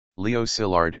Leó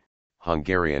Szilárd,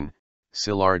 Hungarian,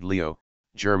 Szilárd Leó,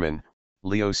 German,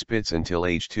 Leo Spitz until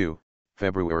age 2,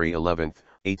 February 11,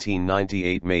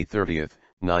 1898 May 30,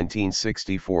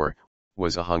 1964,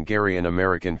 was a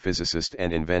Hungarian-American physicist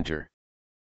and inventor.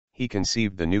 He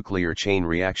conceived the nuclear chain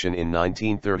reaction in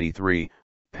 1933,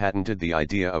 patented the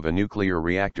idea of a nuclear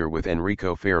reactor with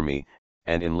Enrico Fermi,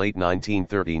 and in late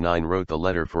 1939 wrote the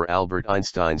letter for Albert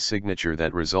Einstein's signature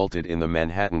that resulted in the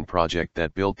Manhattan Project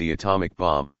that built the atomic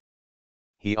bomb.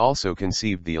 He also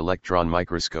conceived the electron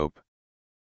microscope.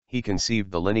 He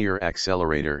conceived the linear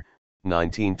accelerator,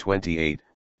 1928,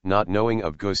 not knowing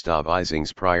of Gustav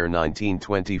Ising's prior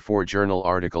 1924 journal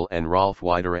article and Rolf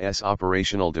Widerøe's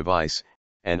operational device,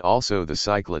 and also the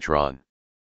cyclotron.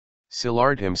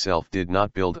 Szilárd himself did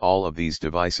not build all of these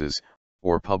devices,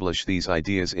 or publish these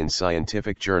ideas in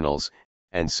scientific journals,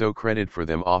 and so credit for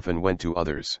them often went to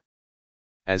others.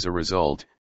 As a result,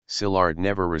 Szilárd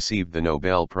never received the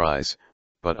Nobel Prize,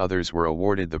 but others were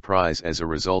awarded the prize as a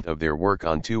result of their work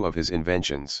on two of his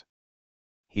inventions.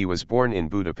 He was born in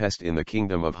Budapest in the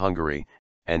Kingdom of Hungary,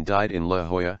 and died in La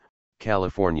Jolla,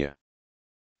 California.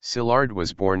 Szilárd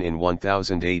was born in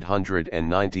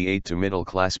 1898 to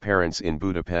middle-class parents in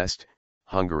Budapest,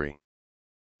 Hungary.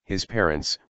 His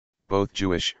parents, both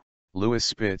Jewish, Louis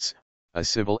Spitz, a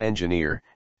civil engineer,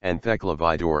 and Thekla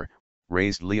Widerøe,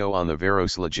 raised Leo on the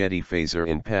Városligeti Fazer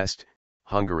in Pest,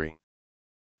 Hungary.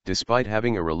 Despite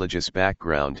having a religious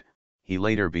background, he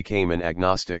later became an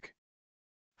agnostic.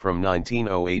 From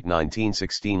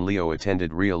 1908-1916 Leo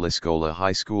attended Realiscola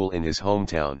High School in his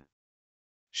hometown.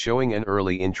 Showing an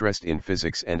early interest in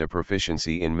physics and a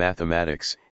proficiency in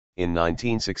mathematics, in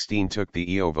 1916 took the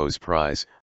Eötvös Prize,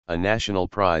 a national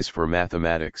prize for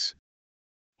mathematics.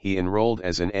 He enrolled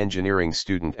as an engineering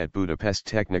student at Budapest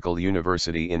Technical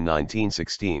University in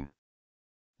 1916.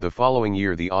 The following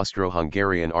year the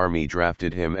Austro-Hungarian army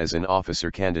drafted him as an officer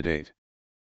candidate.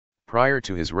 Prior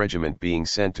to his regiment being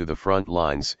sent to the front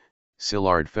lines,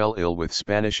 Szilárd fell ill with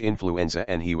Spanish influenza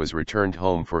and he was returned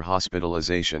home for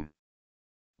hospitalization.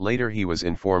 Later he was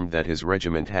informed that his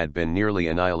regiment had been nearly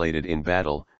annihilated in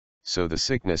battle, so the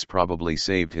sickness probably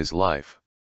saved his life.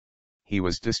 He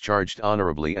was discharged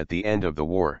honorably at the end of the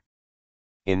war.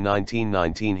 In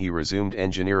 1919 he resumed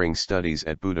engineering studies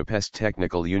at Budapest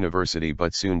Technical University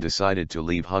but soon decided to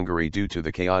leave Hungary due to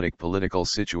the chaotic political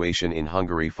situation in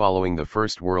Hungary following the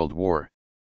First World War.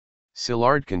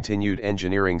 Szilárd continued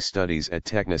engineering studies at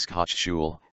Technische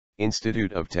Hochschule,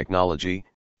 Institute of Technology,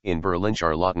 in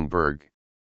Berlin-Charlottenburg.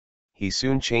 He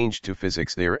soon changed to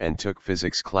physics there and took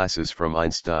physics classes from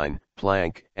Einstein,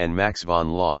 Planck, and Max von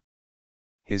Laue.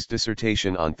 His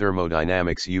dissertation on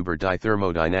thermodynamics über die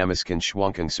thermodynamischen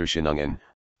Schwankungserscheinungen,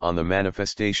 on the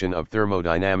manifestation of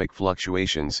thermodynamic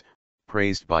fluctuations,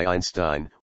 praised by Einstein,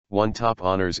 won top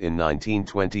honors in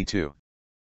 1922.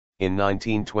 In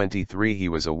 1923 he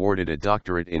was awarded a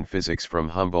doctorate in physics from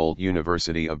Humboldt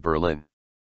University of Berlin.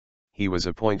 He was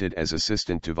appointed as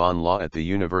assistant to von Laue at the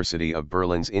University of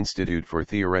Berlin's Institute for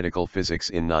Theoretical Physics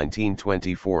in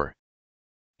 1924.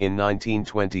 In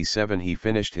 1927 he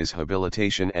finished his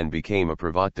habilitation and became a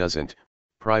Privatdozent,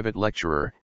 private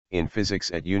lecturer, in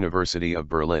physics at University of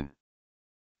Berlin.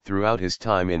 Throughout his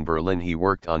time in Berlin he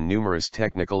worked on numerous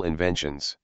technical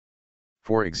inventions.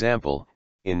 For example,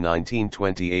 in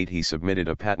 1928 he submitted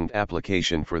a patent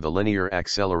application for the linear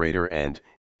accelerator and,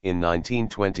 in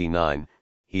 1929,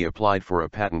 he applied for a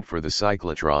patent for the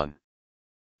cyclotron.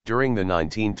 During the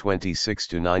 1926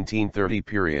 to 1930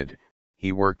 period,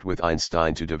 he worked with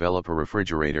Einstein to develop a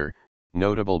refrigerator,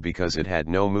 notable because it had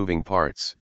no moving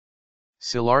parts.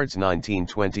 Szilárd's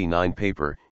 1929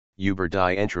 paper, Über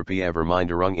die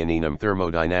Entropie-Verminderung in einem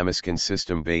thermodynamischen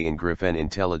System bei Ingriffen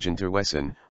intelligenter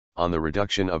Wesen, on the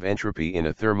reduction of entropy in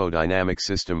a thermodynamic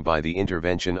system by the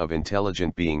intervention of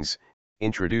intelligent beings,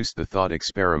 introduced the thought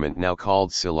experiment now called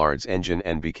Szilárd's engine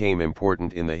and became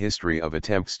important in the history of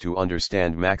attempts to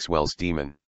understand Maxwell's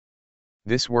demon.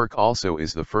 This work also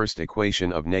is the first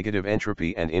equation of negative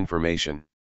entropy and information.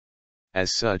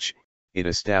 As such, it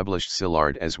established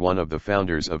Szilárd as one of the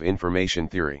founders of information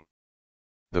theory.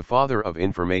 The father of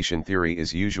information theory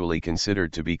is usually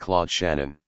considered to be Claude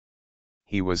Shannon.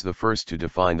 He was the first to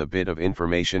define the bit of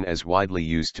information as widely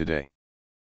used today.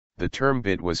 The term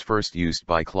bit was first used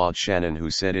by Claude Shannon, who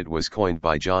said it was coined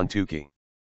by John Tukey.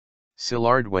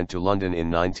 Szilárd went to London in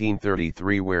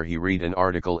 1933 where he read an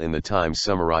article in the Times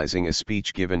summarizing a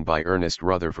speech given by Ernest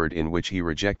Rutherford in which he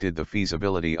rejected the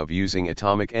feasibility of using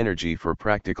atomic energy for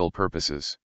practical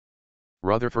purposes.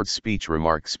 Rutherford's speech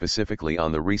remarked specifically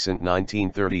on the recent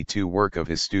 1932 work of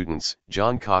his students,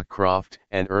 John Cockcroft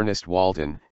and Ernest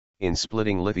Walton, in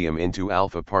splitting lithium into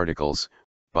alpha particles,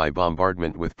 by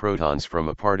bombardment with protons from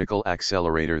a particle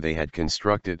accelerator they had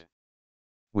constructed.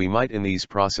 We might in these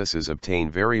processes obtain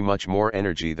very much more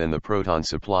energy than the proton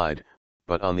supplied,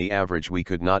 but on the average we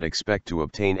could not expect to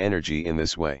obtain energy in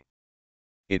this way.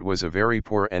 It was a very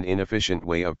poor and inefficient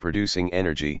way of producing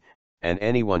energy, and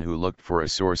anyone who looked for a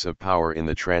source of power in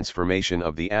the transformation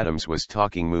of the atoms was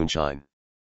talking moonshine.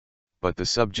 But the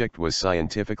subject was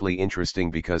scientifically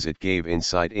interesting because it gave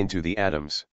insight into the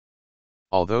atoms.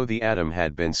 Although the atom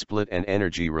had been split and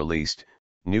energy released,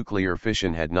 nuclear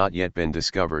fission had not yet been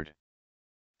discovered.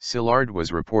 Szilárd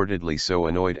was reportedly so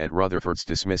annoyed at Rutherford's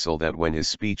dismissal that when his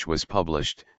speech was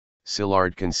published,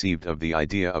 Szilárd conceived of the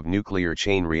idea of nuclear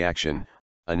chain reaction,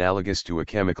 analogous to a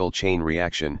chemical chain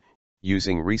reaction,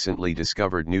 using recently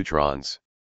discovered neutrons.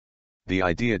 The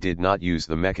idea did not use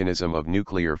the mechanism of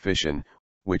nuclear fission,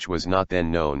 which was not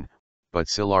then known, but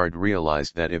Szilárd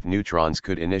realized that if neutrons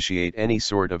could initiate any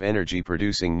sort of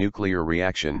energy-producing nuclear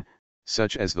reaction,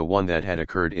 such as the one that had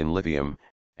occurred in lithium,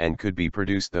 and could be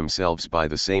produced themselves by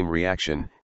the same reaction,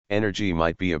 energy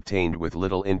might be obtained with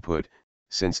little input,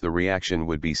 since the reaction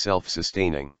would be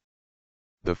self-sustaining.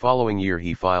 The following year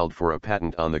he filed for a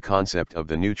patent on the concept of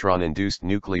the neutron-induced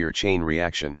nuclear chain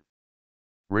reaction.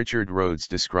 Richard Rhodes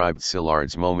described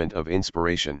Szilárd's moment of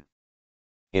inspiration.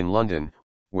 In London,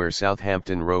 where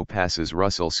Southampton Row passes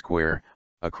Russell Square,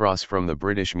 across from the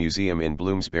British Museum in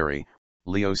Bloomsbury,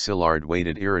 Leó Szilárd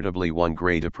waited irritably one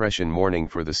grey depression morning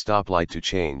for the stoplight to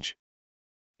change.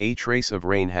 A trace of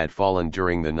rain had fallen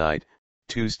during the night.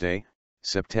 Tuesday,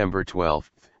 September 12,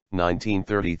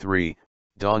 1933,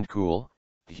 dawned cool,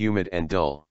 humid and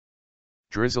dull.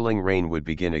 Drizzling rain would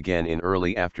begin again in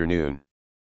early afternoon.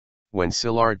 When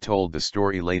Szilárd told the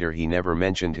story later, he never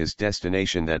mentioned his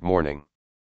destination that morning.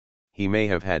 He may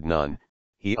have had none,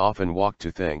 he often walked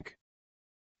to think.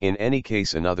 In any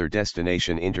case, another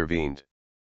destination intervened.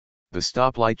 The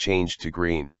stoplight changed to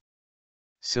green.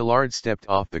 Szilárd stepped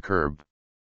off the curb.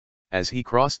 As he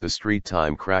crossed the street,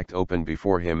 time cracked open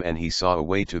before him and he saw a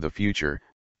way to the future,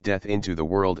 death into the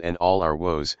world and all our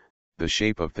woes, the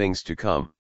shape of things to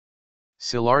come.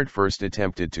 Szilárd first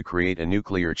attempted to create a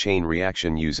nuclear chain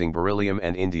reaction using beryllium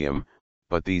and indium,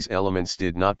 but these elements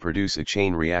did not produce a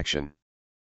chain reaction.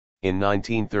 In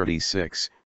 1936,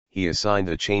 he assigned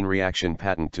a chain reaction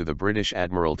patent to the British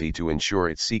Admiralty to ensure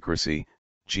its secrecy,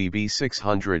 GB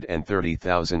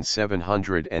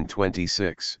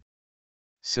 630,726.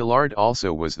 Szilárd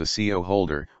also was the CO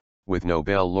holder, with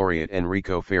Nobel laureate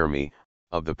Enrico Fermi,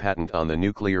 of the patent on the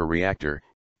nuclear reactor,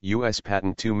 U.S.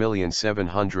 Patent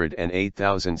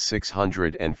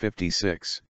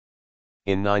 2,708,656.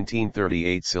 In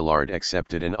 1938, Szilárd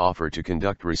accepted an offer to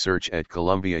conduct research at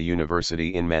Columbia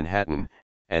University in Manhattan,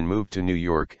 and moved to New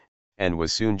York, and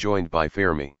was soon joined by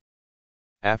Fermi.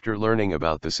 After learning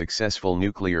about the successful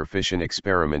nuclear fission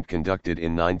experiment conducted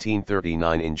in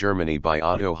 1939 in Germany by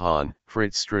Otto Hahn,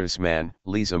 Fritz Strassmann,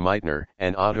 Lisa Meitner,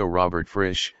 and Otto Robert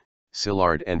Frisch,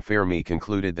 Szilárd and Fermi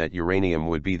concluded that uranium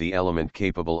would be the element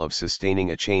capable of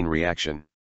sustaining a chain reaction.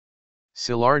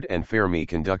 Szilárd and Fermi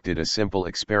conducted a simple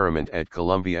experiment at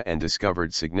Columbia and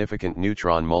discovered significant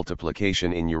neutron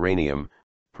multiplication in uranium,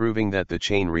 proving that the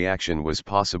chain reaction was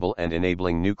possible and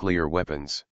enabling nuclear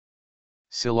weapons.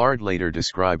 Szilárd later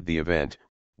described the event: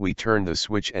 "We turned the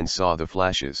switch and saw the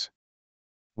flashes.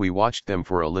 We watched them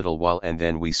for a little while and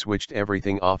then we switched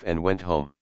everything off and went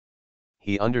home."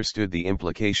 He understood the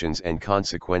implications and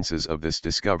consequences of this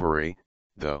discovery,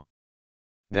 though.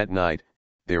 That night,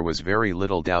 there was very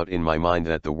little doubt in my mind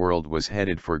that the world was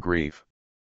headed for grief.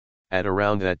 At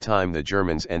around that time the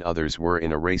Germans and others were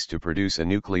in a race to produce a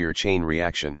nuclear chain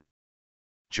reaction.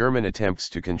 German attempts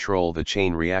to control the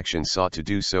chain reaction sought to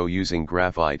do so using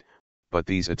graphite, but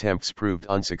these attempts proved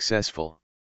unsuccessful.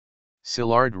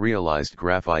 Szilárd realized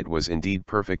graphite was indeed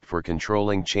perfect for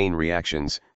controlling chain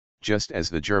reactions, just as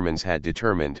the Germans had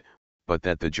determined, but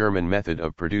that the German method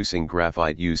of producing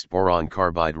graphite used boron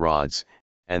carbide rods,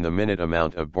 and the minute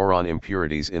amount of boron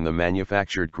impurities in the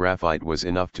manufactured graphite was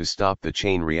enough to stop the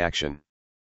chain reaction.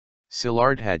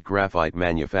 Szilárd had graphite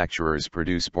manufacturers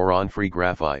produce boron-free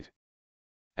graphite.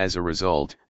 As a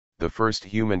result, the first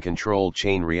human-controlled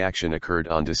chain reaction occurred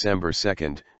on December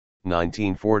 2,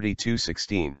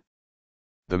 1942-16.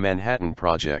 The Manhattan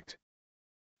Project.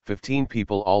 15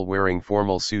 people all wearing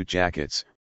formal suit jackets,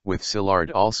 with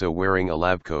Szilárd also wearing a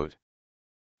lab coat.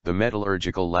 The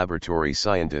metallurgical laboratory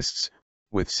scientists,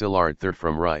 with Szilárd third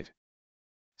from right.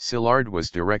 Szilárd was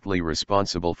directly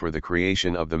responsible for the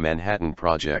creation of the Manhattan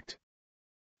Project.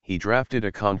 He drafted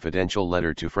a confidential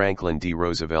letter to Franklin D.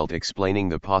 Roosevelt explaining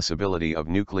the possibility of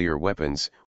nuclear weapons,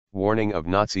 warning of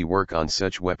Nazi work on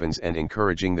such weapons and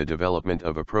encouraging the development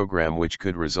of a program which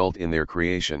could result in their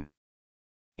creation.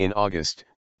 In August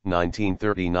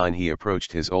 1939 he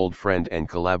approached his old friend and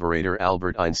collaborator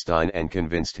Albert Einstein and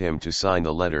convinced him to sign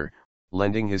the letter,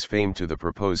 lending his fame to the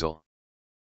proposal.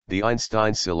 The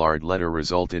Einstein-Szilárd letter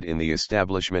resulted in the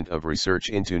establishment of research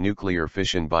into nuclear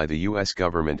fission by the U.S.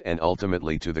 government and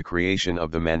ultimately to the creation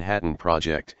of the Manhattan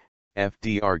Project.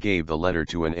 FDR gave the letter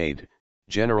to an aide,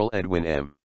 General Edwin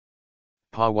M.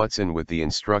 Watson, with the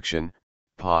instruction,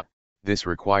 this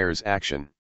requires action.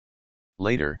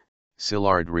 Later,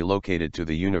 Szilárd relocated to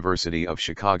the University of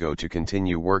Chicago to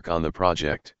continue work on the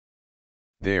project.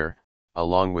 There,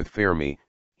 along with Fermi,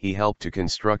 he helped to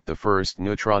construct the first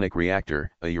neutronic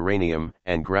reactor, a uranium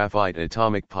and graphite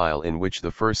atomic pile in which the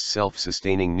first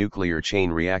self-sustaining nuclear chain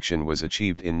reaction was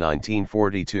achieved in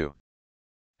 1942.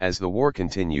 As the war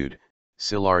continued,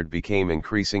 Szilárd became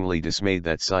increasingly dismayed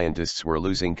that scientists were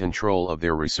losing control of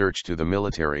their research to the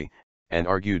military, and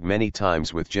argued many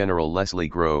times with General Leslie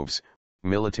Groves,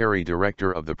 military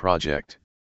director of the project.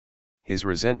 His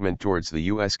resentment towards the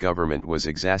U.S. government was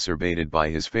exacerbated by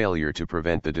his failure to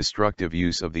prevent the destructive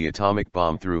use of the atomic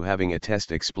bomb through having a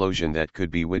test explosion that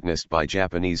could be witnessed by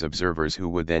Japanese observers who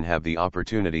would then have the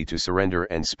opportunity to surrender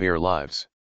and spare lives.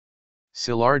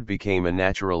 Szilárd became a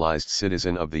naturalized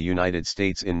citizen of the United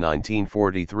States in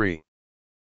 1943.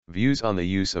 Views on the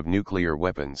use of nuclear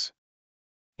weapons.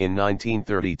 In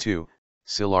 1932,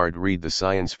 Szilárd read the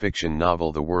science fiction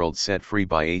novel The World Set Free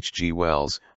by H.G.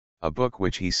 Wells, a book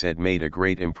which he said made a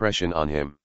great impression on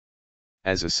him.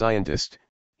 As a scientist,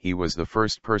 he was the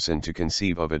first person to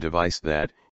conceive of a device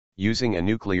that, using a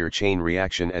nuclear chain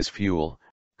reaction as fuel,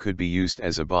 could be used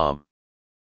as a bomb.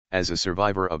 As a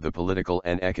survivor of the political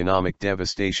and economic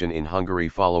devastation in Hungary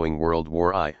following World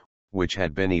War I, which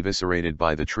had been eviscerated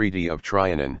by the Treaty of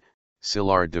Trianon,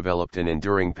 Szilárd developed an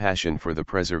enduring passion for the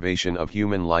preservation of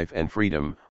human life and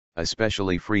freedom,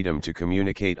 especially freedom to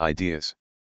communicate ideas.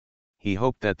 He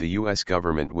hoped that the U.S.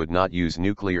 government would not use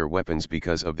nuclear weapons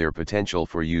because of their potential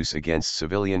for use against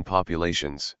civilian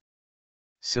populations.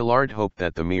 Szilárd hoped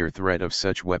that the mere threat of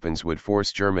such weapons would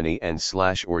force Germany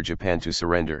and/or Japan to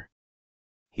surrender.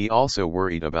 He also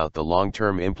worried about the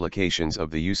long-term implications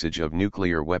of the usage of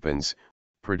nuclear weapons,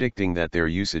 predicting that their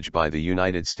usage by the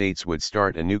United States would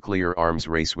start a nuclear arms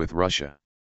race with Russia.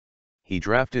 He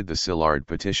drafted the Szilárd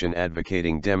petition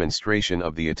advocating demonstration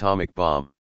of the atomic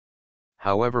bomb.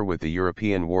 However, with the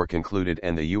European war concluded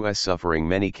and the U.S. suffering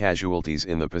many casualties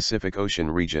in the Pacific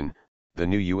Ocean region, the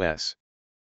new U.S.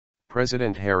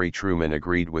 President Harry Truman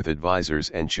agreed with advisors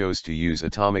and chose to use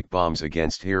atomic bombs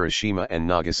against Hiroshima and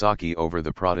Nagasaki over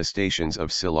the protestations of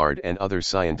Szilárd and other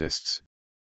scientists.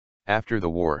 After the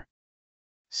war,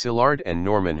 Szilárd and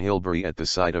Norman Hilbery at the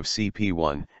site of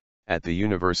CP1, at the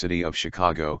University of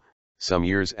Chicago, some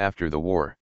years after the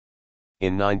war.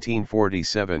 In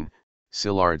 1947,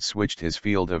 Szilárd switched his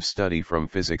field of study from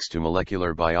physics to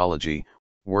molecular biology,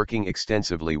 working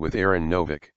extensively with Aaron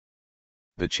Novick.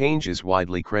 The change is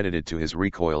widely credited to his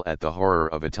recoil at the horror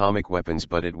of atomic weapons,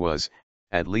 but it was,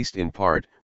 at least in part,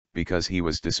 because he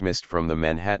was dismissed from the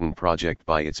Manhattan Project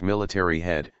by its military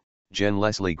head, Gen.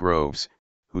 Leslie Groves,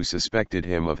 who suspected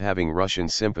him of having Russian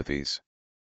sympathies.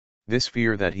 This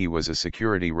fear that he was a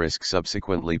security risk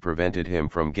subsequently prevented him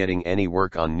from getting any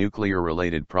work on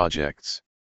nuclear-related projects.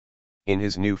 In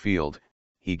his new field,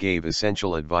 he gave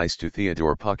essential advice to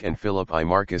Theodore Puck and Philip I.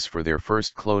 Marcus for their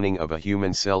first cloning of a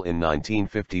human cell in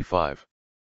 1955.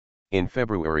 In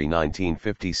February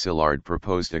 1950, Szilárd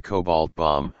proposed a cobalt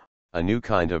bomb, a new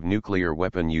kind of nuclear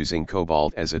weapon using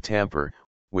cobalt as a tamper,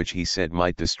 which he said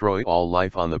might destroy all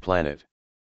life on the planet.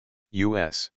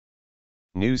 U.S.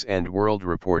 News and World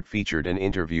Report featured an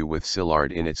interview with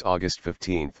Szilárd in its August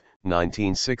 15,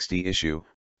 1960 issue.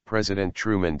 President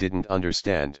Truman didn't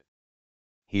understand.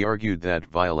 He argued that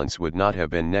violence would not have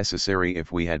been necessary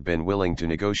if we had been willing to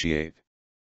negotiate.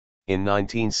 In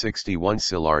 1961,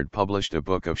 Szilárd published a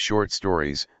book of short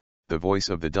stories, The Voice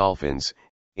of the Dolphins,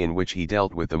 in which he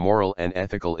dealt with the moral and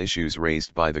ethical issues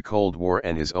raised by the Cold War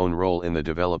and his own role in the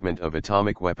development of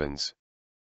atomic weapons.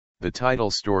 The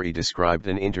title story described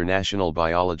an international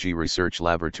biology research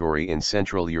laboratory in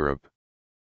Central Europe.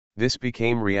 This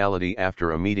became reality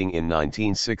after a meeting in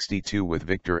 1962 with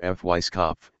Victor F.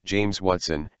 Weisskopf, James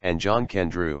Watson, and John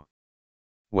Kendrew.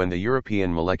 When the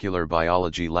European Molecular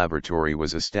Biology Laboratory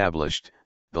was established,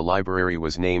 the library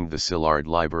was named the Szilárd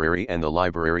Library and the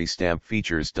library stamp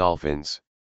features dolphins.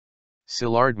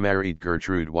 Szilárd married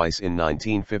Gertrude Weiss in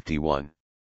 1951.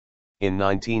 In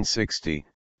 1960,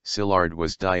 Szilárd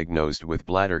was diagnosed with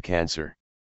bladder cancer.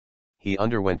 He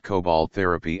underwent cobalt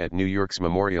therapy at New York's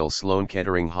Memorial Sloan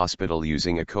Kettering Hospital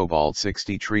using a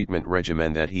cobalt-60 treatment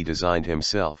regimen that he designed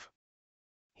himself.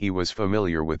 He was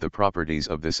familiar with the properties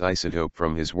of this isotope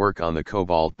from his work on the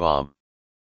cobalt bomb.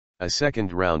 A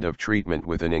second round of treatment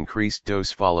with an increased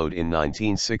dose followed in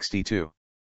 1962.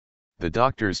 The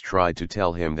doctors tried to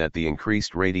tell him that the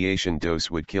increased radiation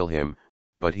dose would kill him,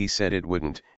 but he said it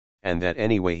wouldn't, and that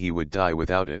anyway he would die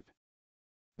without it.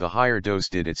 The higher dose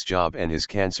did its job and his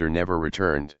cancer never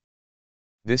returned.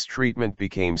 This treatment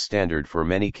became standard for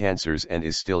many cancers and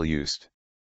is still used.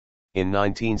 In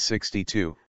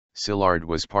 1962, Szilárd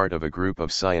was part of a group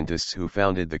of scientists who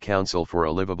founded the Council for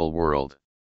a Livable World.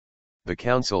 The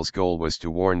Council's goal was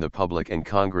to warn the public and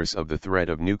Congress of the threat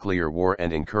of nuclear war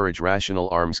and encourage rational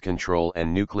arms control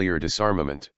and nuclear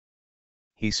disarmament.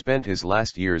 He spent his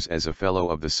last years as a fellow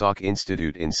of the Salk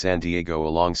Institute in San Diego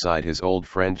alongside his old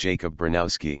friend Jacob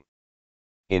Bronowski.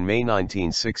 In May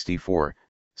 1964,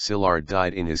 Szilárd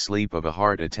died in his sleep of a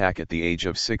heart attack at the age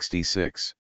of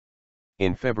 66.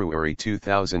 In February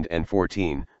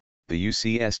 2014, the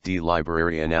UCSD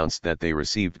Library announced that they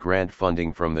received grant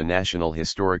funding from the National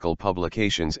Historical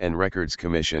Publications and Records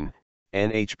Commission,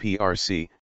 NHPRC,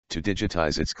 to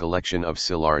digitize its collection of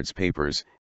Szilárd's papers,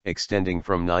 extending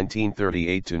from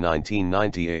 1938 to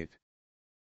 1998.